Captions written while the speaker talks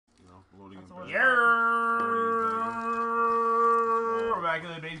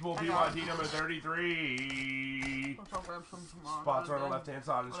Immaculate Baseball PYT number 33. Spots are on the left-hand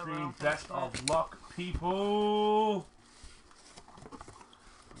side of the screen. Best of luck, people.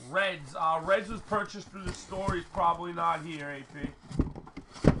 Reds. Reds was purchased through the store. He's probably not here, AP.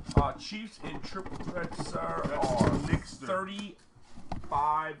 Chiefs and triple threats, sir, are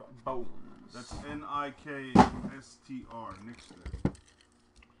 35 bones. That's Nikstr. Nixter.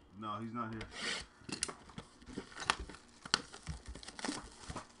 No, he's not here.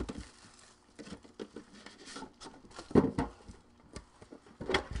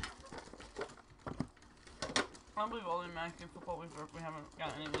 I believe all the Immaculate football we haven't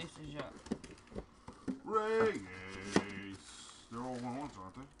got any leases yet. Reyes. They're all 1-1s,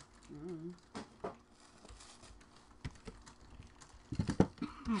 aren't they?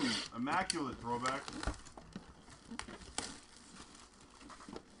 Immaculate throwback.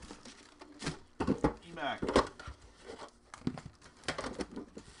 Immaculate.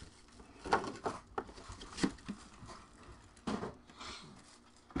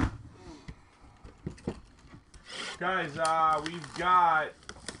 Guys, we've got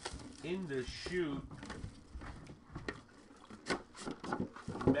in the chute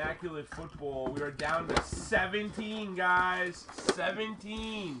Immaculate football. We are down to 17, guys.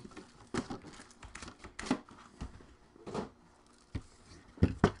 17.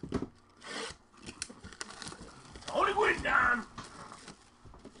 Only went down.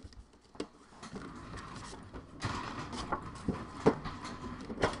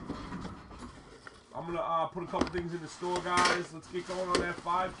 I'm gonna put a couple things in the store, guys. Let's get going on that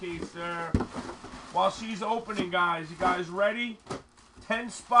 5K, sir. While she's opening, guys, you guys ready? 10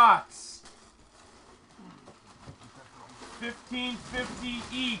 spots. $15.50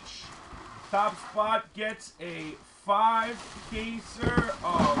 each. Top spot gets a 5-caser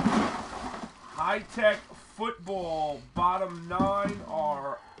of high-tech football. Bottom 9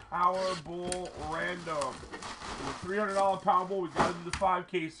 are Powerball random. The $300 Powerball, we got to do the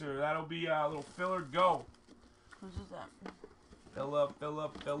 5-caser. That'll be a little filler. Go. Who's that? Fill up, fill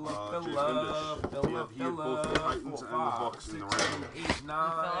up, fill up, fill up, fill up, fill up. Both the Titans and the Bucks in the random. 8,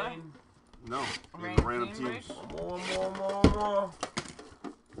 9. No, in the random teams. More.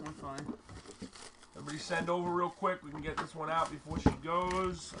 That's fine. Everybody send over real quick. We can get this one out before she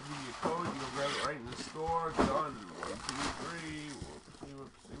goes. I'll give you a code. You can grab it right in the store. Done. 1, 2, 3.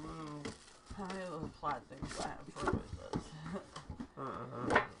 Whoopsie, move. How many of those flat things I have for this?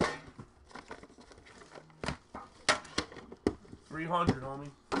 300,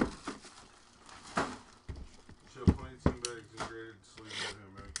 homie. Show 20 team bags and graded sleeves with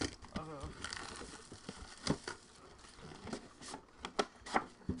him, man. Okay.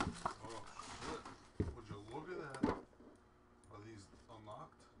 Oh, shit. Would you look at that? Are these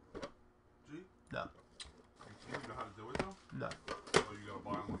unlocked? G? No. You know how to do it, though? No. Oh, you gotta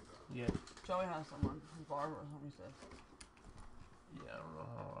buy them like that? Yeah. Joey has someone. His barber, something said. Yeah, I don't know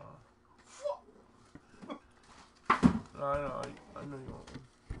how. I know you want them.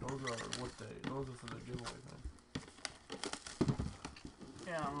 Those are what they. Those are for the giveaway thing.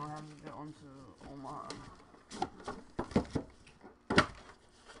 Yeah, I'm gonna have to get one to Omaha.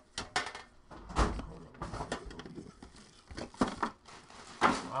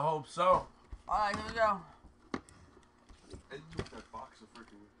 I hope so. Alright, here we go. Ed took that box of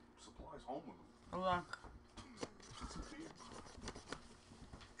freaking supplies home with him. Good luck.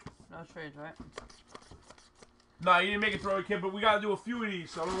 No trades, right? No, you didn't make it, throw kid, but we gotta do a few of these,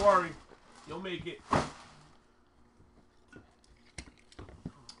 so don't worry. You'll make it.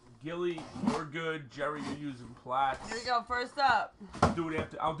 Gilly, you're good. Jerry, you're using plats. Here we go. First up.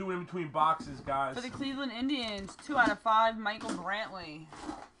 I'll do it in between boxes, guys. For the Cleveland Indians, 2/5, Michael Brantley.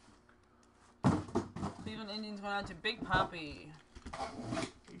 Cleveland Indians going out to Big Poppy.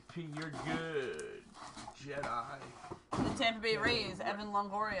 AP, you're good. Jedi. For the Tampa Bay Rays, Evan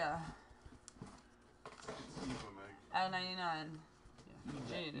Longoria. Out of 99.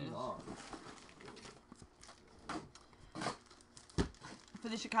 Yeah, it is. For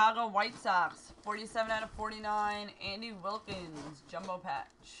the Chicago White Sox, 47/49, Andy Wilkins, jumbo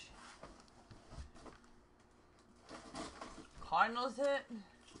patch. Cardinals hit.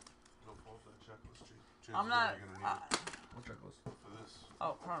 Don't post that checklist, G. I'm not. What checklist? For this.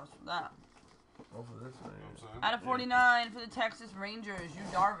 Oh, Cardinals for that. Oh, for this one. You know what I'm saying? Out of 49 for the Texas Rangers, Yu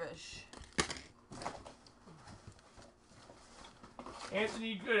Darvish. Anthony,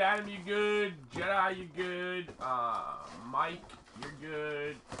 you good. Adam, you good. Jedi, you good. Mike, you're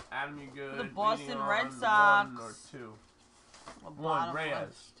good. Adam, you good. For the Boston Leading Red on Sox. 1 or 2. Bottom Reyes.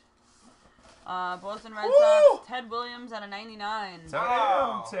 left. Boston Red Woo! Sox, Ted Williams out of 99.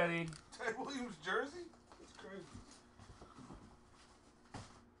 Damn, Teddy. Ted Williams jersey? That's crazy.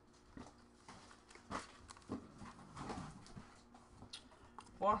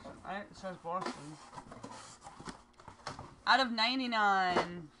 Boston, right? It says Boston. Out of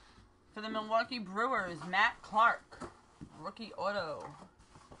 99 for the Milwaukee Brewers, Matt Clark. Rookie auto.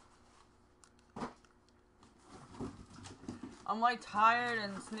 I'm like tired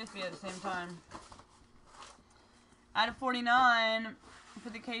and sniffy at the same time. Out of 49 for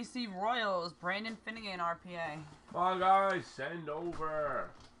the KC Royals, Brandon Finnegan, RPA. Come on, guys, send over.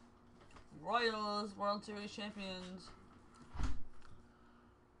 Royals, World Series champions.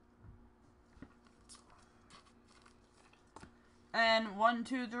 And 1,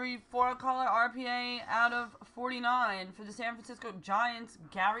 2, 3, 4 color RPA out of 49 for the San Francisco Giants,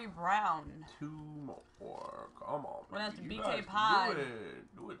 Gary Brown. 2 more. Come on. We're going to have to You BK guys Pod.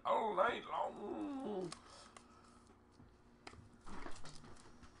 do it all night long.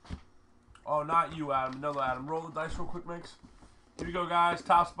 Oh, not you, Adam. Another Adam. Roll the dice real quick, Mix. Here we go, guys.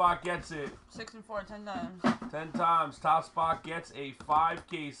 Top spot gets it. 6 and 4, 10 times. 10 times. Top spot gets a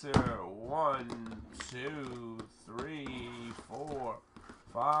 5-caser. 1, 2, 3, 4,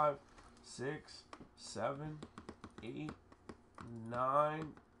 5, 6, 7, 8,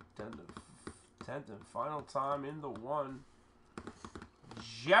 9, 10th and final time in the 1.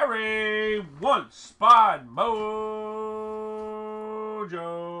 Jerry, 1 spot mojo.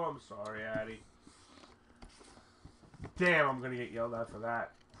 I'm sorry, Addy. Damn, I'm gonna get yelled at for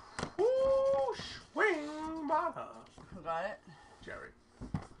that. Woo, swing, mama. Who got it? Jerry.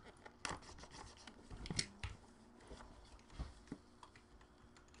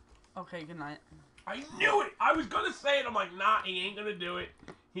 Okay, good night. I knew it. I was gonna say it. I'm like, nah, he ain't gonna do it.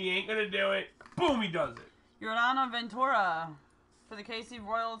 He ain't gonna do it. Boom, he does it. Yordan Ventura for the KC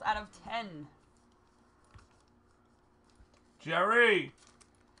Royals out of 10. Jerry,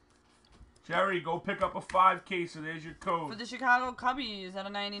 go pick up a 5-caser. There's your For code. the Chicago Cubbies out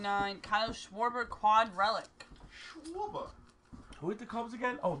of 99, Kyle Schwarber quad relic. Schwabba. Who hit the Cubs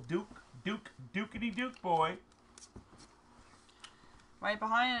again? Oh, Dukey Duke boy. Right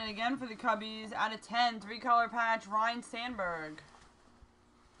behind it again for the Cubbies out of 10, 3-color patch, Ryan Sandberg.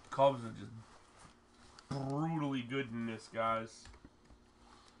 Cubs are just brutally good in this, guys.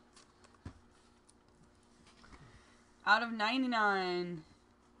 Out of 99,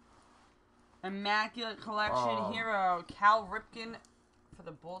 Immaculate Collection hero, Cal Ripken for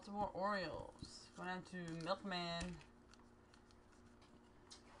the Baltimore Orioles. Going on to Milkman.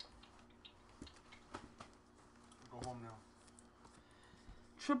 Go home now.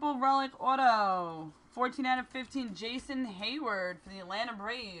 Triple Relic Auto, 14 out of 15, Jason Hayward for the Atlanta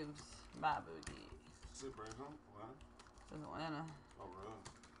Braves. Bye, Boogie. Say Braves, no? Atlanta? Says Atlanta. Oh, really?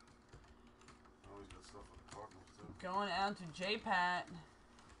 Oh, he's got stuff with the Cardinals, too. Going out to J-Pat.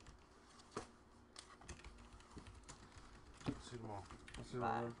 See you tomorrow.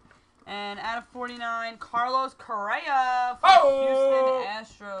 Bye. And out of 49, Carlos Correa for Oh!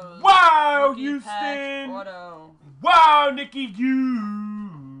 Houston Astros. Wow, Rookie Houston! patch auto. Wow, Nicky Hughes.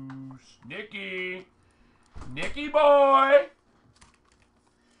 Nicky boy.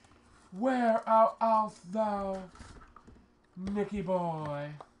 Where art thou, Nicky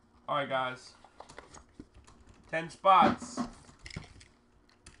boy? Alright, guys. 10 spots.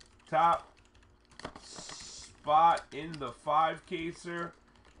 Top spot in the 5-caser.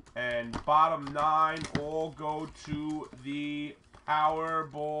 And bottom 9 all go to the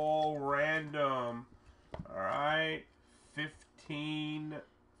Powerball random. Alright. 15.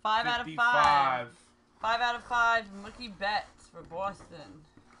 5 out of 5. 5 out of 5, Mookie Betts for Boston.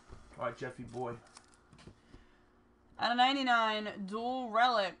 Alright, Jeffy boy. Out of 99, dual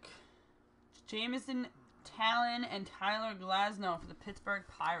relic, Jamison Talon and Tyler Glasnow for the Pittsburgh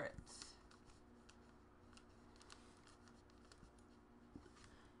Pirates.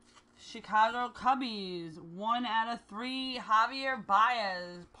 Chicago Cubbies, 1 out of 3, Javier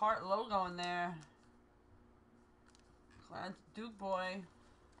Baez, part logo in there. Clarence Duke boy.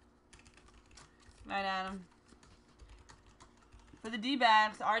 Night, Adam. For the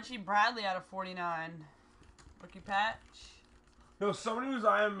D-backs, Archie Bradley out of 49. Rookie patch. Yo, somebody was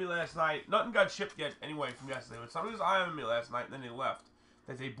eyeing me last night. Nothing got shipped yet anyway from yesterday, but somebody was eyeing me last night and then they left.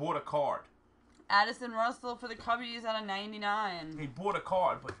 That they bought a card. Addison Russell for the Cubbies out of 99. They bought a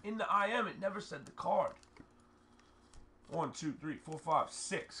card, but in the IM it never said the card. 1, 2, 3, 4, 5,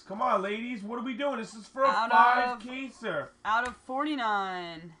 6. Come on, ladies. What are we doing? This is for a 5-caser. Out of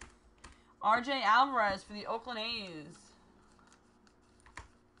 49. RJ Alvarez for the Oakland A's.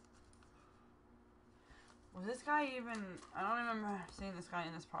 Was this guy even... I don't remember seeing this guy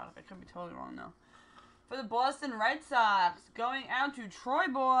in this product. I could be totally wrong, though. For the Boston Red Sox, going out to Troy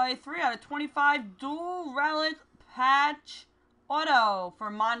Boy. 3 out of 25. Dual relic patch auto for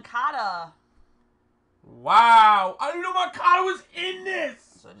Moncada. Wow. I didn't know Moncada was in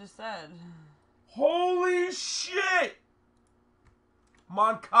this. I just said. Holy shit!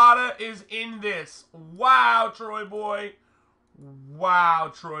 Moncada is in this. Wow, Troy boy.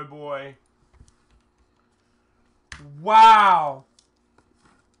 Wow, Troy boy. Wow.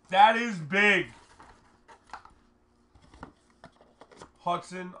 That is big.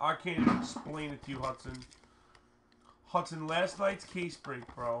 Hudson, I can't even explain it to you, Hudson. Hudson, last night's case break,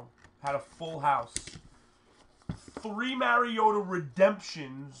 bro, had a full house. 3 Mariota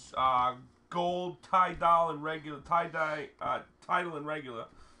redemptions, gold, title and regular.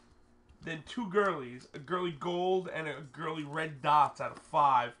 Then 2 girlies, a girly gold and a girly red dots out of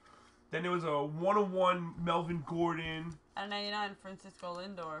 5. Then there was a 101 Melvin Gordon. Out of 99, Francisco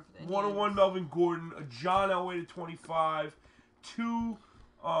Lindor for the Indians. 101 Melvin Gordon, a John Elway to 25, 2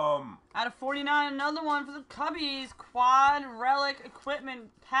 out of 49, another one for the Cubbies. Quad relic equipment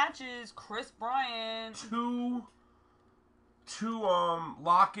patches, Chris Bryant. Two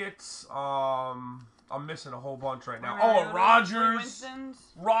Lockets. I'm missing a whole bunch right now. Oh, Rogers.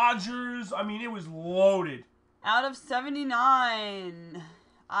 Rogers. I mean, it was loaded. Out of 79,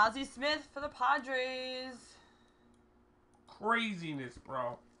 Ozzie Smith for the Padres. Craziness,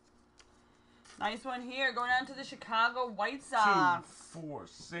 bro. Nice one here. Going down to the Chicago White Sox. 2, 4,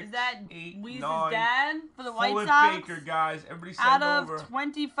 6, Is that 8, Weeze's 9. dad for the White Full Sox? Baker, guys. Everybody send Out over. of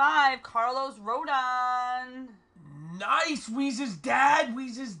 25, Carlos Rodon. Nice. Weeze's dad.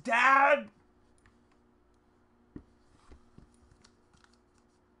 Weeze's dad.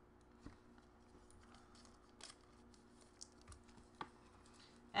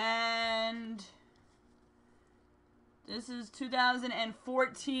 And this is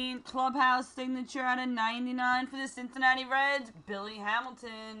 2014 Clubhouse signature out of 99 for the Cincinnati Reds, Billy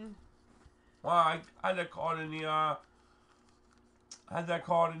Hamilton. Wow, I had that card in the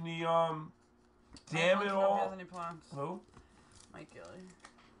damn it all. Who? Mike Gilly.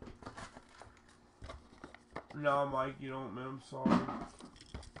 No, Mike, you don't, man. I'm sorry.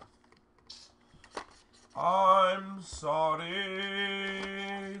 I'm sorry.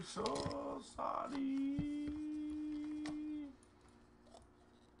 So sorry.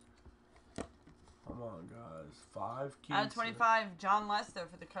 Come on, guys. 5 kids. Out of 25, John Lester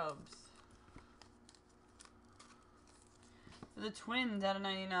for the Cubs. For the Twins, out of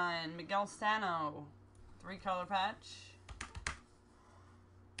 99, Miguel Sano. 3-color patch.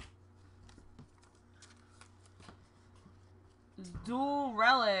 Dual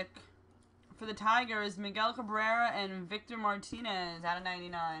relic for the Tigers, Miguel Cabrera and Victor Martinez, out of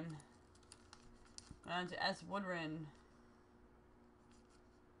 99. Down to S. Woodrin.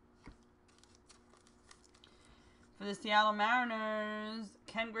 For the Seattle Mariners,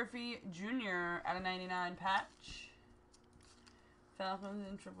 Ken Griffey Jr. out of 99 patch. Falcons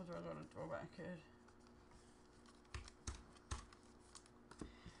and triple throws on a throwback kid.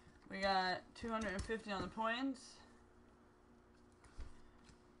 We got 250 on the points.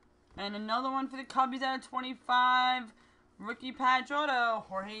 And another one for the Cubbies out of 25. Rookie patch auto,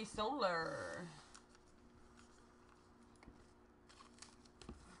 Jorge Soler.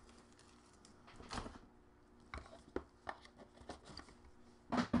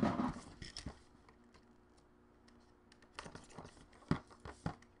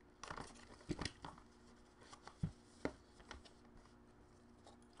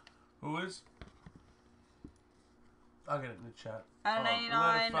 Who is? I'll get it in the chat. Out of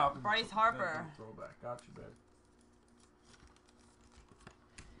 99, Bryce Harper. Throwback. Got you, babe.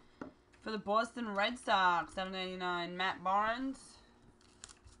 For the Boston Red Sox, out of 99, Matt Barnes.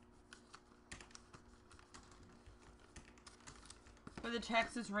 For the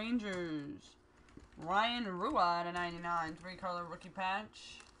Texas Rangers, Ryan Rua out of 99, 3-color rookie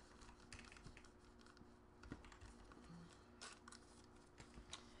patch.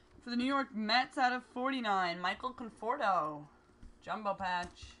 For the New York Mets out of 49, Michael Conforto. Jumbo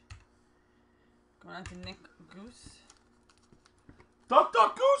patch. Going on to Nick Goose. Duck,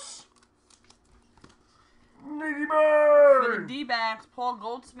 duck, goose! Nitty bird! For the D-backs, Paul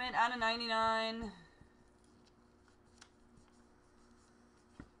Goldschmidt out of 99.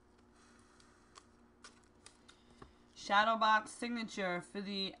 Shadow box signature for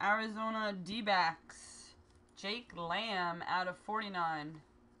the Arizona D-backs, Jake Lamb out of 49.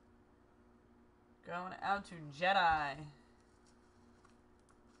 Going out to Jedi.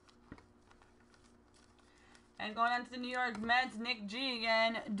 And going on to the New York Mets, Nick G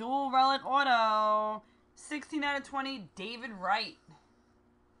again. Dual relic auto. 16 out of 20, David Wright.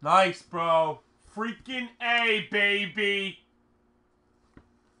 Nice, bro. Freaking A, baby.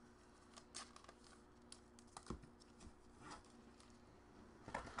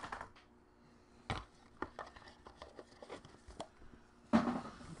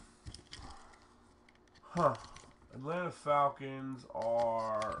 Huh. Atlanta Falcons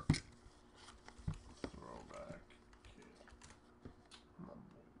are throwback kid. Come on,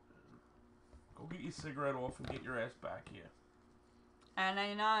 boy. Go get your cigarette off and get your ass back here. At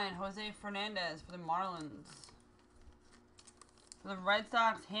 99, Jose Fernandez for the Marlins. For the Red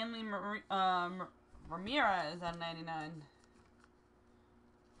Sox, Hanley Ramirez at 99.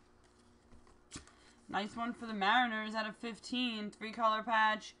 Nice one for the Mariners out of 15. 3-color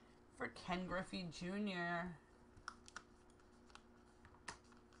patch for Ken Griffey Jr.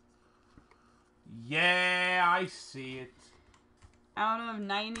 Yeah, I see it. Out of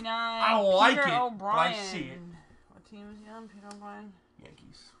 99, I don't like Peter it, O'Brien. but I see it. What team is he on? Peter O'Brien?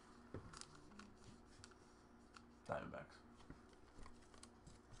 Yankees. Diamondbacks.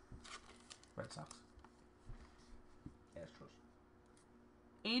 Red Sox. Astros.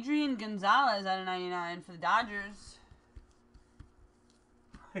 Adrian Gonzalez out of 99 for the Dodgers.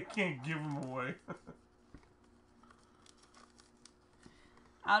 I can't give him away.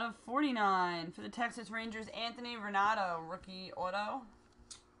 Out of 49 for the Texas Rangers, Anthony Renato, rookie auto.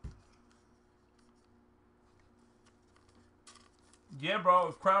 Yeah, bro.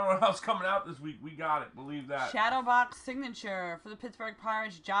 If Crown Royale's coming out this week, we got it. Believe that. Shadowbox signature for the Pittsburgh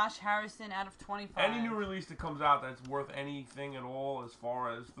Pirates, Josh Harrison out of 25. Any new release that comes out that's worth anything at all, as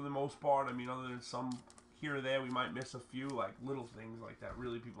far as, for the most part, I mean, other than some here or there, we might miss a few, like, little things like that.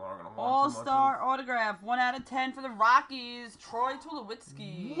 Really, people aren't going to want too much All-Star autograph, 1 out of 10 for the Rockies, Troy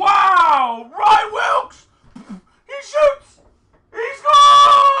Tulowitzki. Wow! Ryan Wilkes! He shoots! He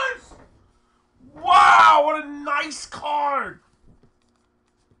scores! Wow! What a nice card!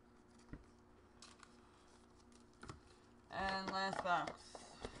 And last box.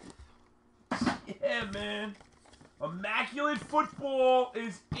 Yeah, man. Immaculate Football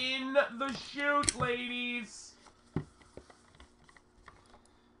is in the chute, ladies.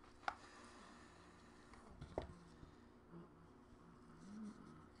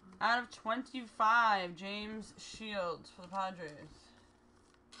 Out of 25, James Shields for the Padres.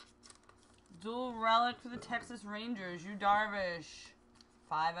 Dual relic for the Texas Rangers, Yu Darvish,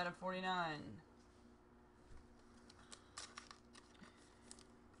 5 out of 49.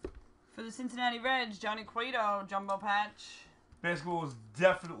 For the Cincinnati Reds, Johnny Cueto, jumbo patch. Basketball is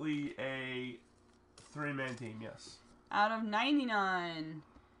definitely a three-man team, yes. Out of 99,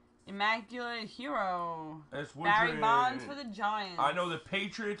 Immaculate Hero, That's Barry Bonds for the Giants. I know the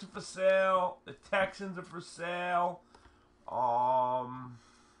Patriots are for sale. The Texans are for sale. And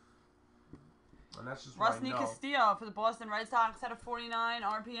that's just what I Rusney know. Castillo for the Boston Red Sox out of 49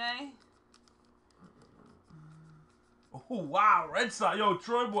 RPA. Oh, wow. Red Sox. Yo,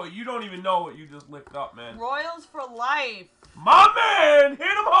 Troy boy, you don't even know what you just licked up, man. Royals for life. My man! Hit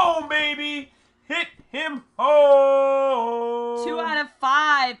him home, baby! Hit him home! 2 out of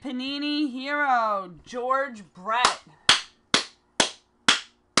 5, Panini Hero, George Brett.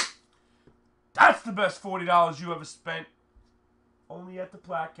 That's the best $40 you ever spent. Only at the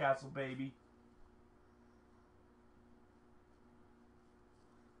Plaque Castle, baby.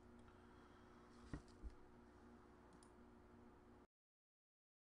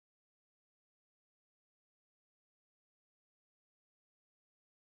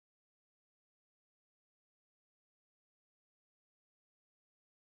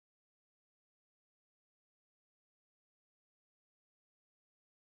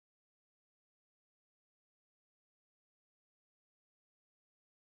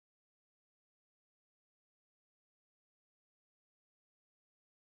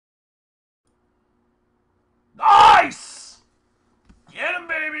 Nice! Get him,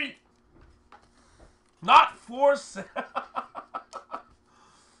 baby! Not for sale.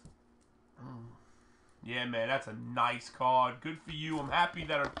 Yeah, man, that's a nice card. Good for you. I'm happy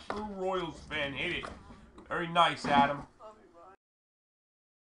that a true Royals fan hit it. Very nice, Adam.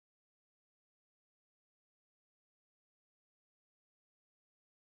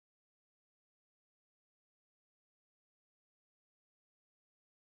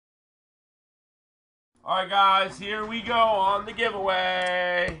 Alright, guys, here we go on the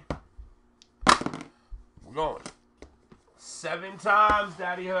giveaway. We're going 7 times,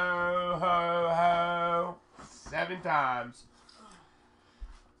 daddy ho, ho, ho. 7 times.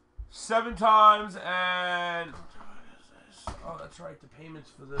 7 times, and oh, that's right, the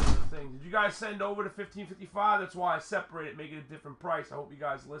payments for the thing. Did you guys send over to $15.55? That's why I separate it, make it a different price. I hope you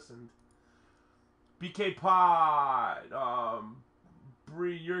guys listened. BK Pod,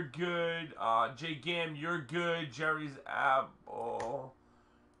 Bree, you're good. Jay Gam, you're good. Jerry's Apple,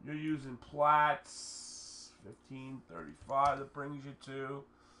 you're using Platts. $15.35. That brings you to.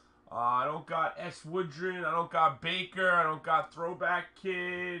 I don't got S. Woodring. I don't got Baker. I don't got Throwback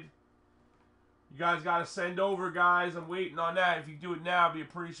Kid. You guys got to send over, guys. I'm waiting on that. If you do it now, I'd be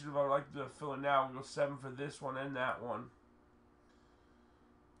appreciative. I'd like to fill it now. We'll go 7 for this one and that one.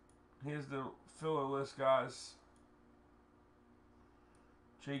 Here's the filler list, guys.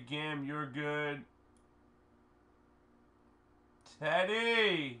 J Gam, you're good.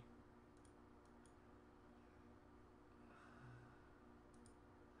 Teddy.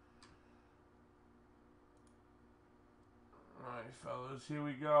 Alright, fellas, here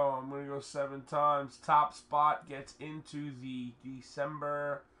we go. I'm going to go 7 times. Top spot gets into the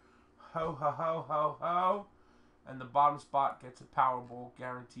December ho, ho, ho, ho, ho. And the bottom spot gets a Powerball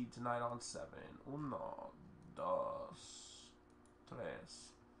guaranteed tonight on 7. 1, 2, 3,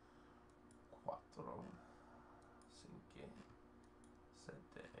 4, 5, 7.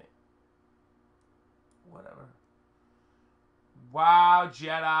 Whatever. Wow,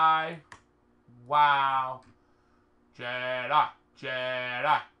 Jedi. Wow. Jedi,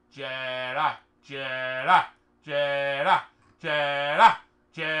 Jedi, Jedi, Jedi, Jedi, Jedi,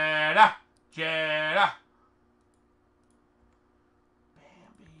 Jedi, Jedi.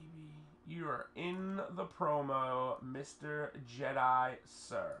 Bam, baby. You are in the promo, Mr. Jedi,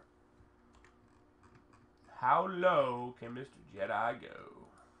 sir. How low can Mr. Jedi go?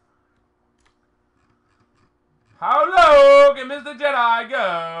 How low can Mr. Jedi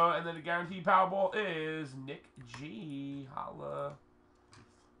go? And then the guaranteed Powerball is Nick G. Holla.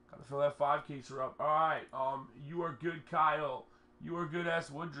 Gotta fill that 5-caser up. Alright, you are good, Kyle. You are good, S.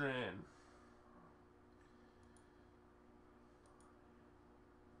 Woodrin.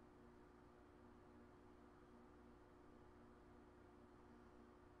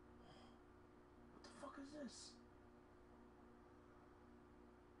 What the fuck is this?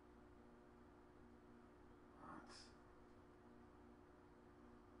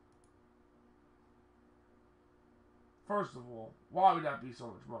 First of all, why would that be so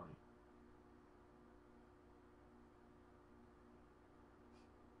much money?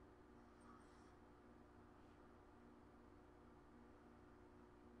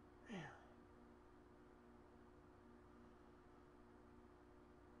 Man.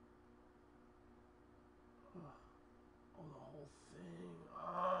 Oh, the whole thing.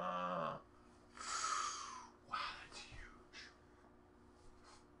 Wow, that's huge.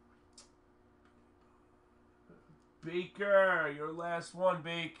 Baker, your last one,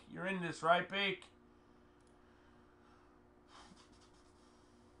 Bake. You're in this, right, Bake?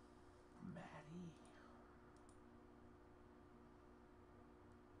 Maddie.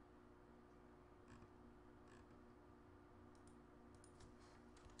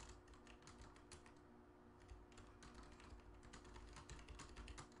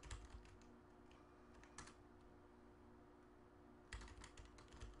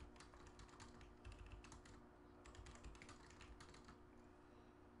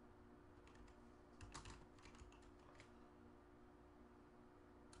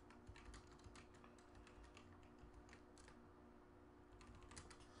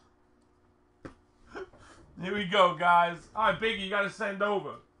 Here we go, guys. All right, Biggie, you got to send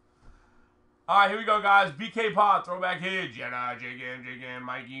over. All right, here we go, guys. BK Pod, throwback here. Jedi, J-Gam,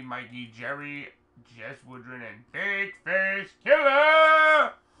 Mikey, Jerry, Jess Woodrin, and Big Face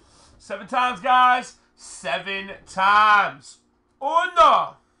Killer. 7 times, guys. 7 times. 1,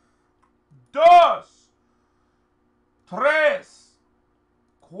 2, 3,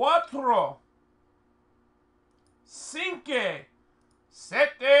 4, 5, 7.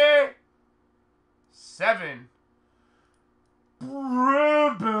 7. Bailey!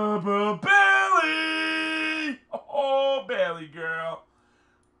 Oh, Bailey, girl.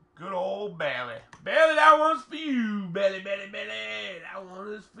 Good old Bailey. Bailey, that one's for you. Bailey. That one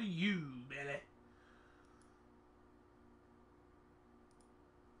is for you, Bailey.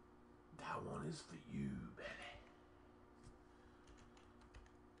 That one is for you, Bailey.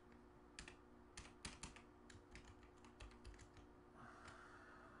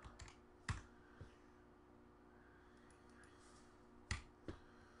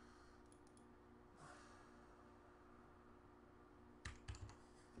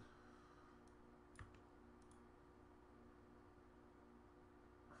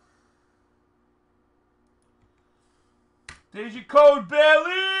 There's your code,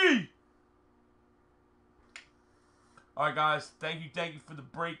 Bailey! Alright, guys. Thank you for the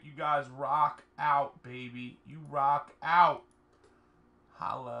break. You guys rock out, baby. You rock out.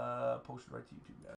 Holla. Post it right to YouTube, guys.